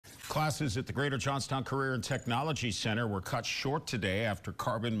Classes at the Greater Johnstown Career and Technology Center were cut short today after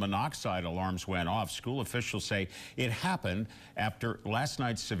carbon monoxide alarms went off. School officials say it happened after last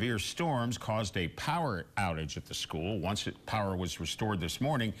night's severe storms caused a power outage at the school. Once power was restored this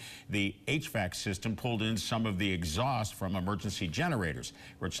morning, the HVAC system pulled in some of the exhaust from emergency generators.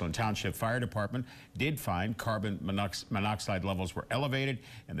 Richland Township Fire Department did find carbon monoxide levels were elevated,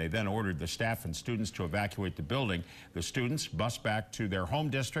 and they then ordered the staff and students to evacuate the building. The students bused back to their home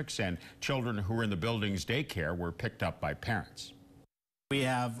districts, and children who were in the building's daycare were picked up by parents. We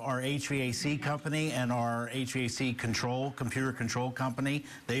have our HVAC company and our HVAC computer control company.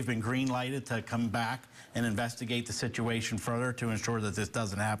 They've been green lighted to come back and investigate the situation further to ensure that this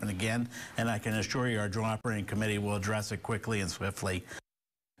doesn't happen again. And I can assure you our Joint Operating Committee will address it quickly and swiftly.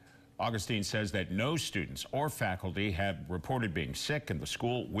 Augustine says that no students or faculty have reported being sick, and the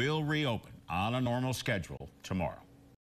school will reopen on a normal schedule tomorrow.